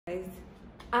Guys,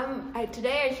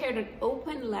 today I shared an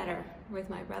open letter with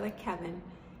my brother Kevin.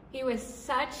 He was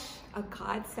such a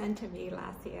godsend to me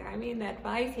last year. I mean, the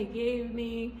advice he gave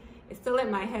me is still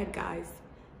in my head, guys.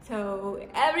 So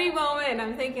every moment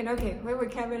I'm thinking, okay, what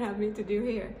would Kevin have me to do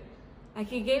here? Like,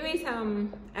 he gave me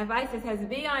some advice that says,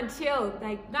 be on chill,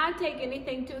 like not take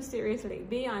anything too seriously,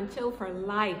 be on chill for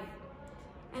life.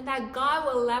 And that God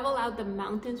will level out the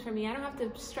mountains for me. I don't have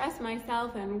to stress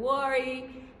myself and worry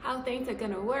how things are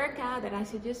gonna work out, that I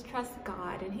should just trust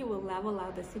God and He will level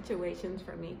out the situations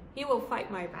for me. He will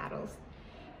fight my battles.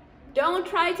 Don't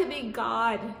try to be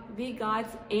God, be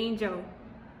God's angel.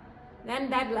 Then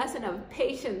that lesson of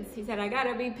patience, he said, I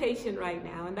gotta be patient right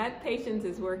now. And that patience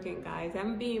is working, guys.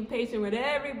 I'm being patient with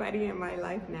everybody in my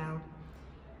life now.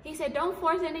 He said, don't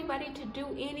force anybody to do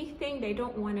anything they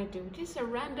don't want to do. Just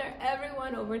surrender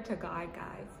everyone over to God,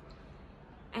 guys.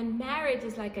 And marriage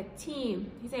is like a team.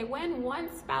 He said, when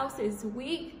one spouse is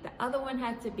weak, the other one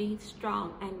has to be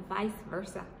strong, and vice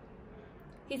versa.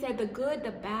 He said, the good,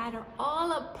 the bad are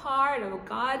all a part of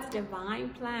God's divine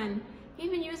plan. He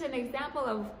even used an example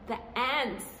of the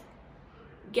ants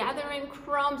gathering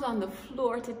crumbs on the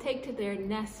floor to take to their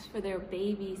nests for their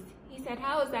babies. He said,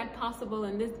 how is that possible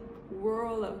in this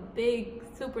world of big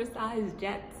supersized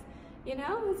jets? You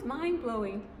know, it's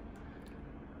mind-blowing.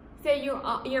 Say you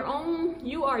are your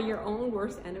own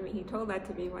worst enemy. He told that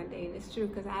to me one day, and it's true,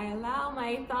 because I allow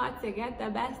my thoughts to get the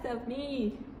best of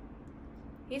me.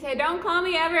 He said, don't call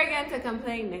me ever again to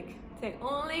complain, Nick. Say,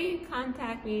 only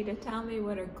contact me to tell me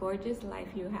what a gorgeous life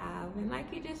you have. And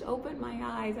like, you just opened my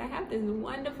eyes. I have this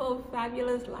wonderful,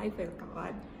 fabulous life with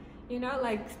God. You know,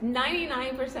 like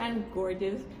 99%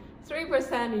 gorgeous, 3%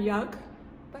 yuck.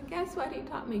 But guess what? He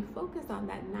taught me, focus on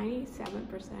that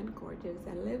 97% gorgeous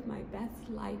and live my best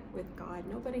life with God.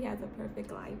 Nobody has a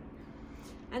perfect life.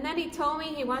 And then he told me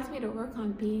he wants me to work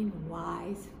on being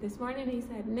wise. This morning he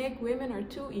said, Nick, women are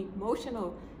too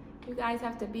emotional. You guys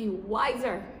have to be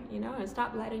wiser, you know, and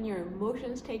stop letting your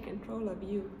emotions take control of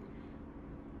you.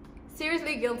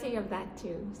 Seriously guilty of that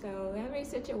too. So every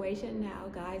situation now,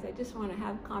 guys, I just want to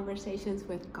have conversations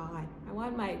with God. I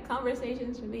want my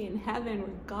conversations to be in heaven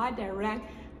with God direct,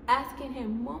 asking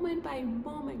Him moment by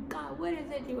moment, God, what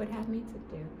is it you would have me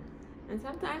to do? And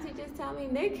sometimes He just tell me,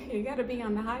 Nick, you got to be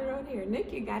on the high road here.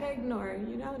 Nick, you got to ignore,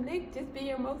 you know, Nick, just be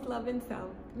your most loving self.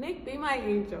 Nick, be my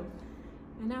angel.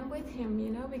 And I'm with Him, you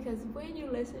know, because when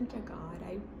you listen to God,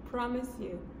 I promise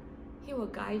you, He will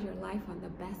guide your life on the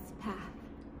best path.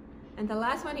 And the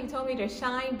last one, He told me to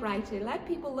shine brightly. Let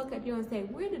people look at you and say,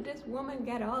 where did this woman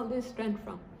get all this strength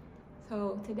from?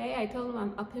 So today I told him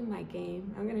I'm upping my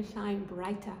game. I'm going to shine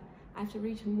brighter. I have to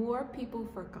reach more people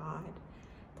for God.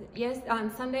 Yes,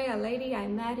 on Sunday, a lady I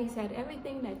met, he said,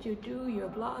 everything that you do, your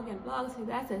blog and blogs, so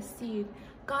that's a seed.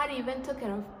 God even took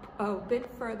it a bit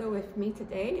further with me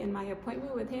today in my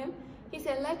appointment with Him. He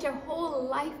said, let your whole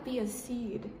life be a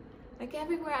seed. Like,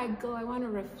 everywhere I go, I want to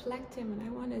reflect Him, and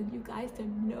I want you guys to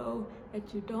know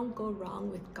that you don't go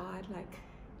wrong with God. Like,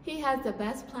 He has the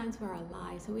best plans for our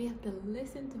lives, so we have to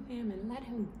listen to Him and let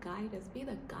Him guide us, be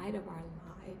the guide of our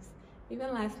lives.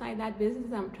 Even last night, that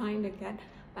business I'm trying to get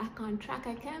back on track,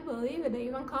 I can't believe it. They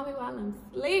even call me while I'm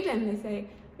sleeping. They say,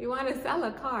 we want to sell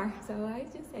a car. So I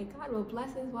just say, God will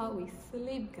bless us while we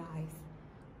sleep, guys.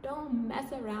 Don't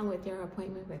mess around with your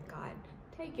appointment with God.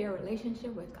 Take your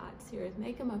relationship with God serious.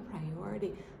 Make Him a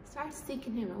priority. Start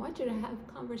seeking Him. I want you to have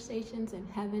conversations in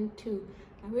heaven too.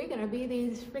 And we're going to be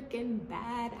these freaking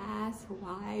badass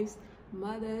wives,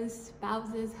 mothers,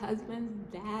 spouses, husbands,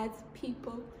 dads,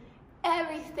 people.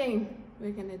 Everything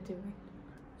we're going to do it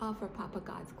all for Papa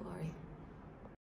God's glory.